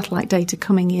that the satellite data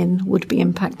coming in would be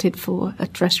impacted for a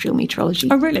terrestrial meteorology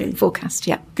forecast.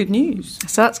 Yeah, good news.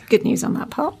 So that's good news on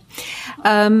that part.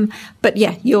 But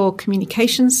yeah, your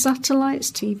communications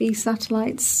satellites, TV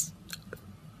satellites,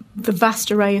 the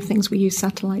vast array of things we use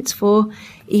satellites for,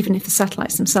 even if the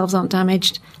satellites themselves aren't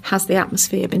damaged, has the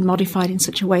atmosphere been modified in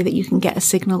such a way that you can get a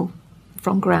signal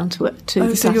from ground to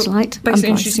the satellite? You're basically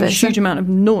introducing a huge amount of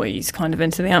noise kind of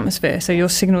into the atmosphere, so your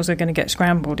signals are going to get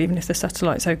scrambled. Even if the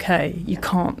satellite's okay, you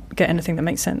can't get anything that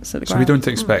makes sense at the ground. So we don't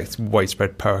expect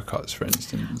widespread power cuts, for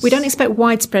instance? We don't expect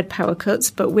widespread power cuts,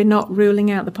 but we're not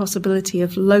ruling out the possibility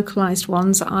of localised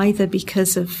ones, either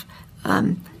because of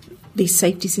these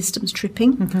safety systems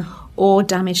tripping or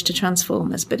damage to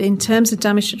transformers. But in terms of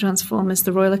damage to transformers,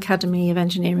 the Royal Academy of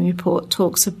Engineering report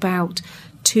talks about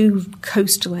 2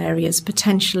 coastal areas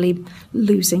potentially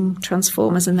losing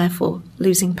transformers and therefore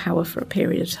losing power for a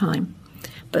period of time.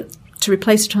 But to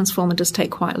replace a transformer does take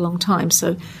quite a long time,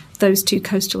 so those 2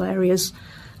 coastal areas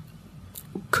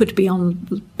could be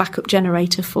on backup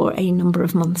generator for a number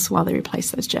of months while they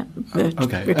replace those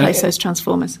those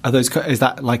transformers. Are those? Is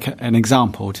that like an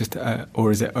example, just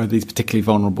or are these particularly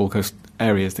vulnerable coastal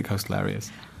areas?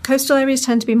 Coastal areas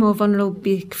tend to be more vulnerable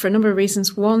for a number of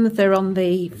reasons. One, they're on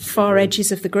the far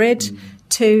edges of the grid.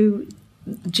 2,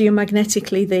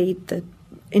 geomagnetically, the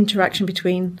interaction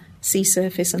between sea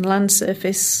surface and land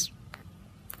surface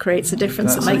creates a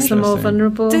difference that makes them more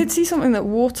vulnerable. I did see something that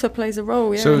water plays a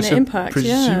role in the impact.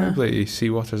 Presumably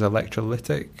seawater is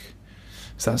electrolytic.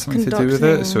 Is that something to do with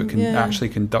it? So it can actually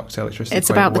conduct electricity It's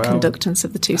about the conductance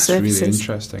of the 2 surfaces. That's really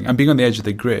interesting. And being on the edge of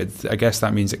the grid, I guess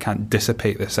that means it can't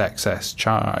dissipate this excess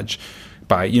charge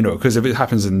by, because if it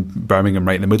happens in Birmingham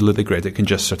right in the middle of the grid, it can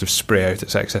just sort of spray out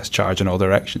its excess charge in all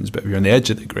directions. But if you're on the edge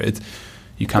of the grid,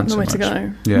 you can't so much. Nowhere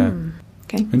to go. Yeah.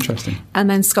 Okay. Interesting. And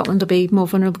then Scotland will be more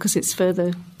vulnerable because it's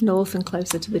further north and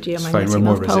closer to the geomagnetic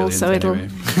North Pole, so it'll. You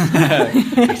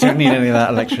don't need any of that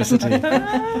electricity.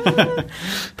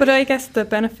 But I guess the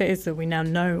benefit is that we now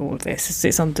know all of this;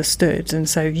 it's understood, and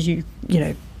so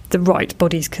the right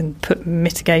bodies can put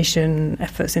mitigation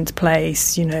efforts into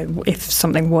place. If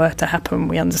something were to happen,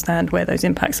 we understand where those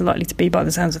impacts are likely to be by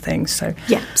the sounds of things.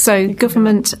 So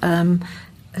government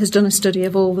has done a study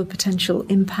of all the potential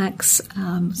impacts,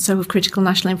 so of critical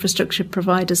national infrastructure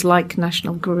providers like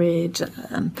National Grid.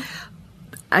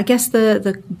 I guess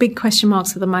the big question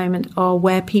marks at the moment are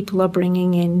where people are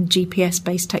bringing in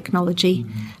GPS-based technology.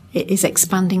 It is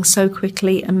expanding so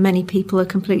quickly, and many people are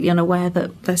completely unaware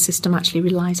that their system actually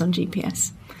relies on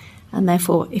GPS. And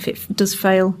therefore, if it does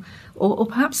fail, or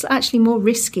perhaps actually more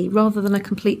risky, rather than a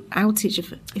complete outage,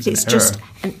 if it's just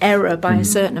an error by a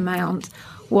certain amount,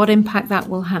 what impact that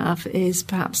will have is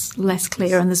perhaps less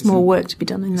clear, and there's more work to be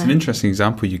done in there. It's an interesting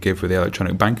example you gave with the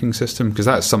electronic banking system, because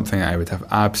that's something I would have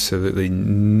absolutely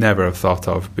never have thought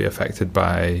of be affected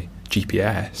by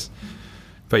GPS.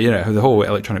 But, the whole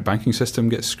electronic banking system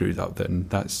gets screwed up, then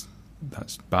that's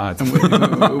bad. And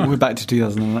we're back to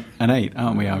 2008,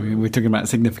 aren't we? I mean, we're talking about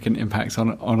significant impacts on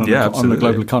the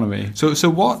global economy. So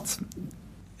what...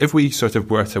 If we sort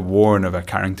of were to warn of a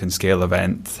Carrington-scale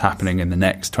event happening in the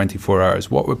next 24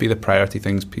 hours, what would be the priority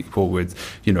things people would,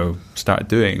 start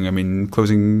doing? I mean,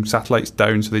 closing satellites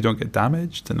down so they don't get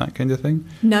damaged and that kind of thing?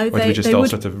 No, or do we just all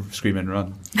sort of scream and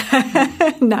run?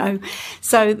 No.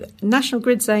 So National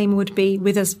Grid's aim would be,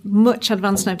 with as much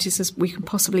advance notice as we can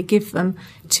possibly give them,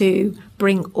 to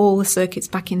bring all the circuits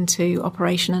back into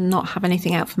operation and not have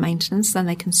anything out for maintenance. Then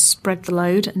they can spread the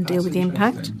load and deal with the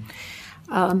impact.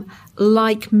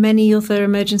 Like many other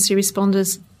emergency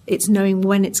responders, it's knowing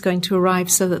when it's going to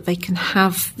arrive so that they can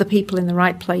have the people in the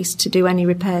right place to do any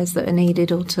repairs that are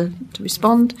needed or to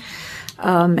respond.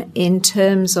 In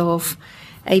terms of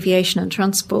aviation and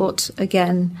transport,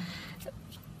 again,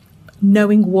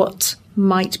 knowing what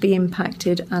might be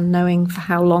impacted and knowing for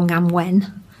how long and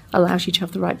when allows you to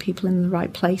have the right people in the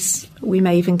right place. We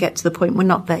may even get to the point, we're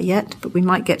not there yet, but we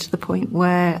might get to the point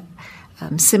where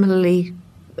similarly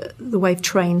the way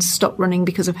trains stop running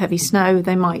because of heavy snow,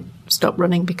 they might stop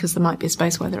running because there might be a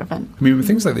space weather event. I mean, with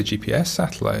things like the GPS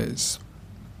satellites,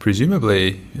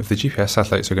 presumably if the GPS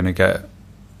satellites are going to get,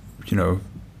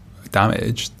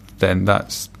 damaged, then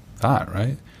that's that,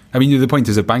 right? I mean, the point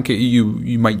is that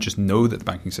you might just know that the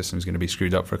banking system is going to be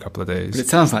screwed up for a couple of days. But it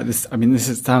sounds like this. I mean,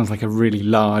 sounds like a really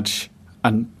large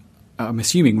and I'm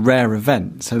assuming rare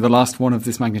event. So the last one of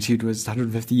this magnitude was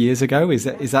 150 years ago. Is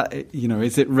it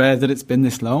rare that it's been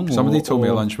this long? Somebody told me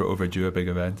at lunch we're overdue a big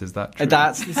event. Is that true?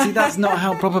 That's not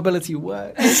how probability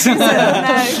works. No,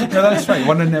 that's right.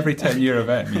 One in every 10-year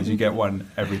event means you get one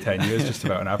every 10 years, just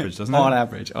about on average, doesn't it? On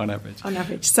average. On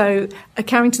average. So a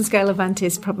Carrington scale event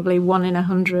is probably 1 in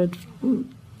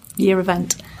 100-year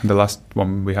event. And the last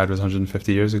one we had was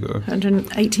 150 years ago.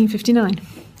 1859.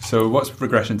 So what's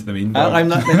regression to the mean? I'm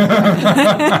not.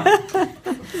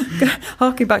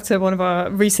 harking back to one of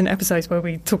our recent episodes where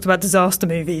we talked about disaster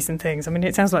movies and things, I mean,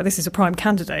 it sounds like this is a prime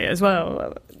candidate as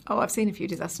well. Oh, I've seen a few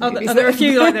disaster movies. Are there a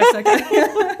few like this? Okay.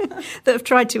 that have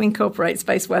tried to incorporate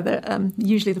space weather.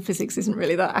 Usually the physics isn't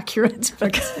really that accurate.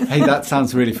 But Hey, that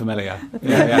sounds really familiar.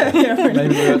 Yeah.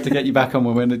 Maybe we'll have to get you back on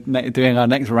when we're doing our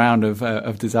next round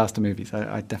of disaster movies.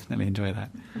 I definitely enjoy that.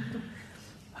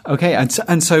 Okay,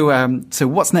 so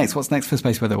what's next? What's next for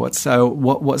space weather? What's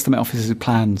the Met Office's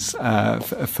plans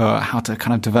for how to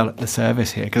kind of develop the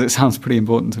service here? Because it sounds pretty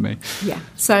important to me. Yeah.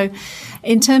 So,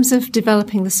 in terms of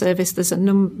developing the service, there's a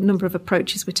number of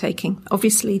approaches we're taking.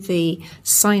 Obviously, the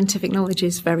scientific knowledge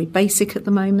is very basic at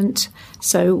the moment.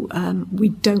 So we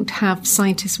don't have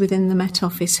scientists within the Met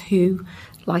Office who,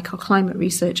 like our climate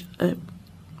research, are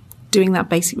doing that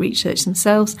basic research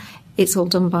themselves. It's all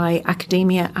done by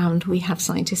academia, and we have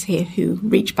scientists here who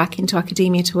reach back into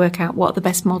academia to work out what are the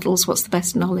best models, what's the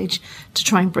best knowledge to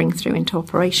try and bring through into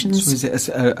operations. So is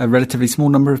it a relatively small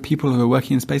number of people who are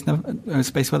working in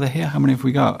space weather here? How many have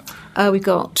we got? We've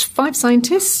got 5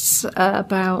 scientists,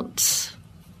 about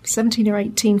 17 or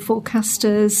 18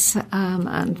 forecasters,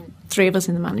 and 3 of us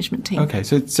in the management team. Okay,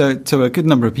 so a good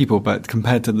number of people, but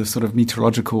compared to the sort of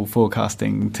meteorological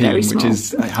forecasting team, which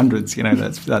is hundreds,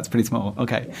 that's pretty small.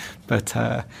 Okay, but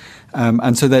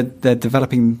and so they're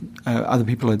developing. Other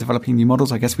people are developing new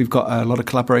models. I guess we've got a lot of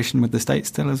collaboration with the States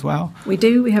still as well. We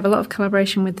do. We have a lot of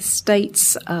collaboration with the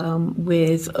States,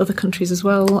 with other countries as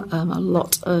well. A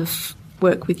lot of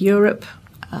work with Europe.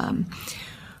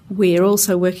 We're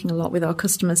also working a lot with our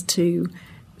customers to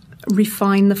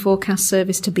refine the forecast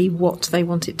service to be what they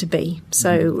want it to be.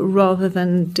 So rather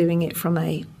than doing it from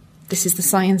this is the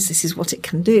science, this is what it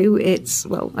can do, it's,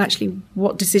 well, actually,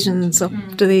 what decisions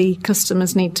do the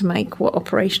customers need to make? What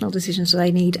operational decisions do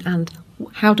they need? And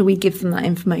how do we give them that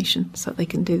information so they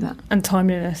can do that? And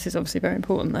timeliness is obviously very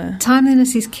important there.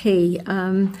 Timeliness is key.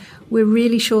 We're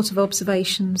really short of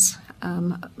observations.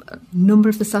 A number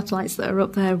of the satellites that are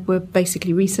up there were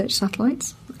basically research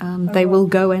satellites. They will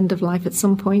go end of life at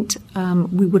some point.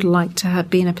 We would like to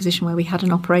be in a position where we had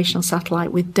an operational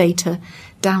satellite with data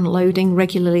downloading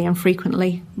regularly and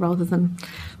frequently, rather than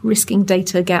risking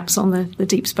data gaps on the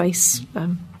deep space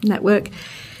network.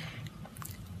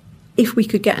 If we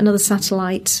could get another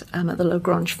satellite at the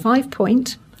Lagrange 5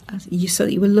 point, so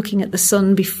that you were looking at the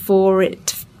sun before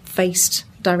it faced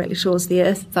directly towards the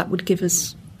Earth, that would give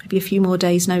us maybe a few more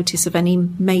days' notice of any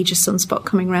major sunspot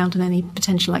coming around and any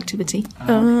potential activity.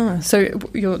 So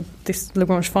this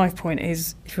Lagrange 5 point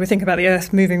is, if we think about the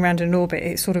Earth moving around in an orbit,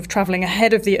 it's sort of travelling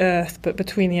ahead of the Earth, but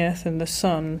between the Earth and the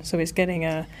Sun. So it's getting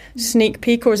a sneak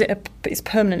peek, or is it's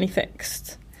permanently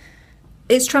fixed?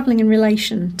 It's travelling in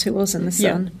relation to us and the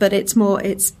Sun, but it's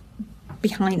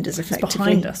behind us, effectively. It's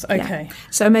behind us, okay. Yeah.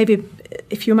 So maybe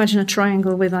if you imagine a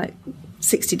triangle with like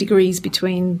 60 degrees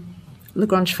between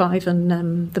Lagrange 5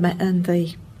 and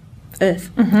the Earth,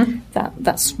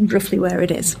 that's roughly where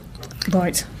it is.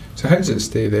 Right. So how does it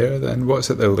stay there then? What's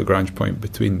at the Lagrange point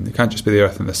between? It can't just be the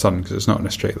Earth and the Sun, because it's not in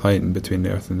a straight line between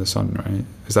the Earth and the Sun, right?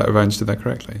 Have I understood that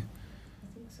correctly? I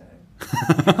think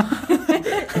so.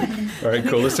 Very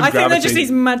cool. I think they're just these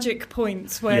magic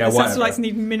points where the satellites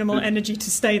need minimal energy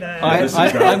to stay there.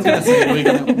 I'm going to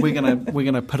say we're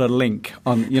going to put a link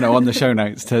on the show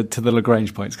notes to the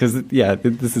Lagrange points, because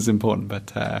this is important. But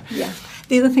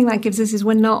the other thing that gives us is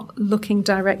we're not looking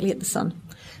directly at the sun,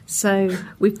 so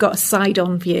we've got a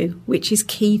side-on view, which is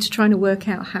key to trying to work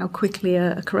out how quickly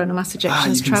a coronal mass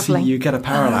ejection is travelling. You get a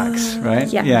parallax, right?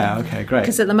 Yeah. Okay, great.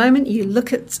 Because at the moment you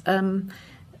look at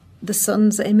the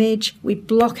sun's image, we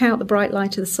block out the bright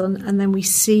light of the sun, and then we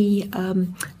see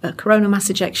a coronal mass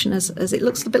ejection as it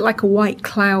looks a bit like a white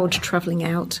cloud travelling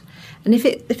out. And if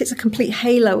it's a complete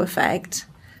halo effect,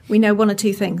 we know one or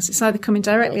two things. It's either coming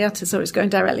directly at us or it's going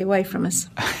directly away from us.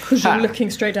 Because you're looking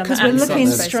straight down the Because we're looking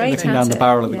straight looking at down the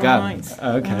barrel of the gun. Right.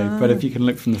 Okay, but if you can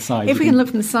look from the side. If we can look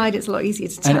from the side, it's a lot easier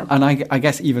to tell. And I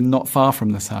guess even not far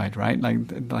from the side, right?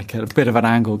 Like a bit of an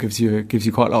angle gives you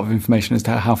quite a lot of information as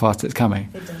to how fast it's coming.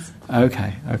 It does.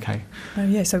 Okay. Oh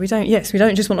yeah, so we don't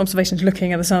just want observations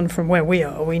looking at the sun from where we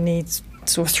are. We need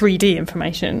sort of 3D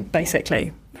information,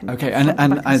 basically. Okay,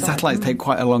 and satellites take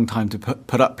quite a long time to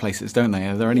put up places, don't they?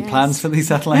 Are there any plans for these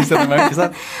satellites at the moment? Because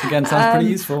that, again, sounds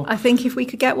pretty useful. I think if we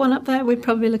could get one up there, we'd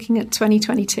probably be looking at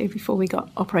 2022 before we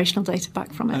got operational data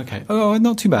back from it. Okay. Oh,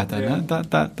 not too bad then. Yeah.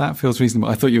 That feels reasonable.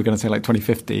 I thought you were going to say like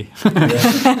 2050.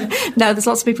 No, there's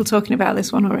lots of people talking about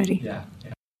this one already. Yeah.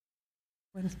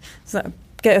 Does that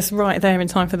get us right there in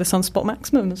time for the sunspot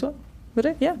maximum as well? Would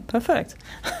it? Yeah, perfect.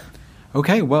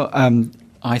 Okay, well,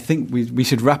 I think we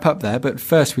should wrap up there. But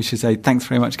first, we should say thanks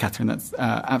very much, Catherine. That's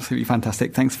absolutely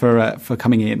fantastic. Thanks for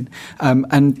coming in.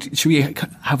 And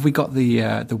have we got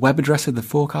the web address of the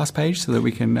forecast page so that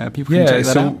we can people can check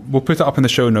that out? We'll put it up in the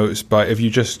show notes. But if you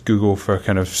just Google for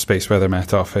kind of Space Weather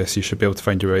Met Office, you should be able to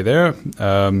find your way there,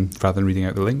 rather than reading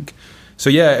out the link. So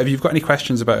yeah, if you've got any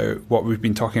questions about what we've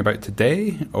been talking about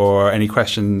today, or any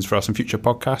questions for us in future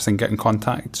podcasts, then get in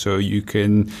contact. So you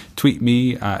can tweet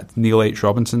me at Neil H.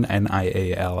 Robinson,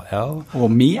 Niall. Or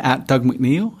me at Doug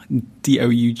McNeil,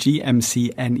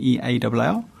 DougMcneall.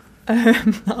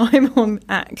 I'm on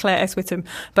at Claire S. Whittam.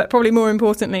 But probably more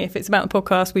importantly, if it's about the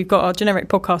podcast, we've got our generic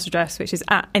podcast address, which is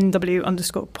at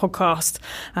NW_podcast.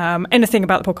 Anything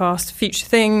about the podcast, future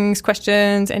things,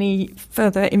 questions, any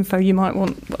further info you might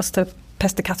want us to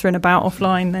pester Catherine about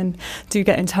offline, then do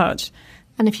get in touch.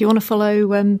 And if you want to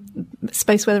follow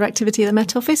space weather activity at the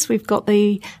Met Office, we've got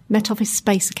the Met Office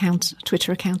Space account,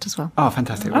 Twitter account as well. Oh,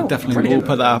 fantastic. We'll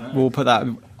put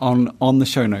that on the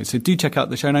show notes. So do check out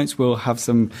the show notes. We'll have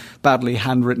some badly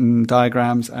handwritten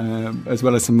diagrams as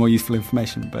well as some more useful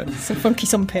information. But some funky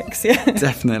sun pics, yeah.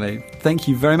 Definitely. Thank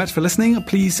you very much for listening.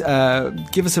 Please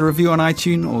give us a review on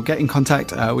iTunes or get in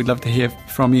contact. We'd love to hear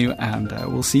from you, and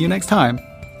we'll see you next time.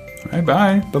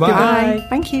 Bye-bye. Bye-bye. Goodbye.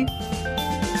 Thank you.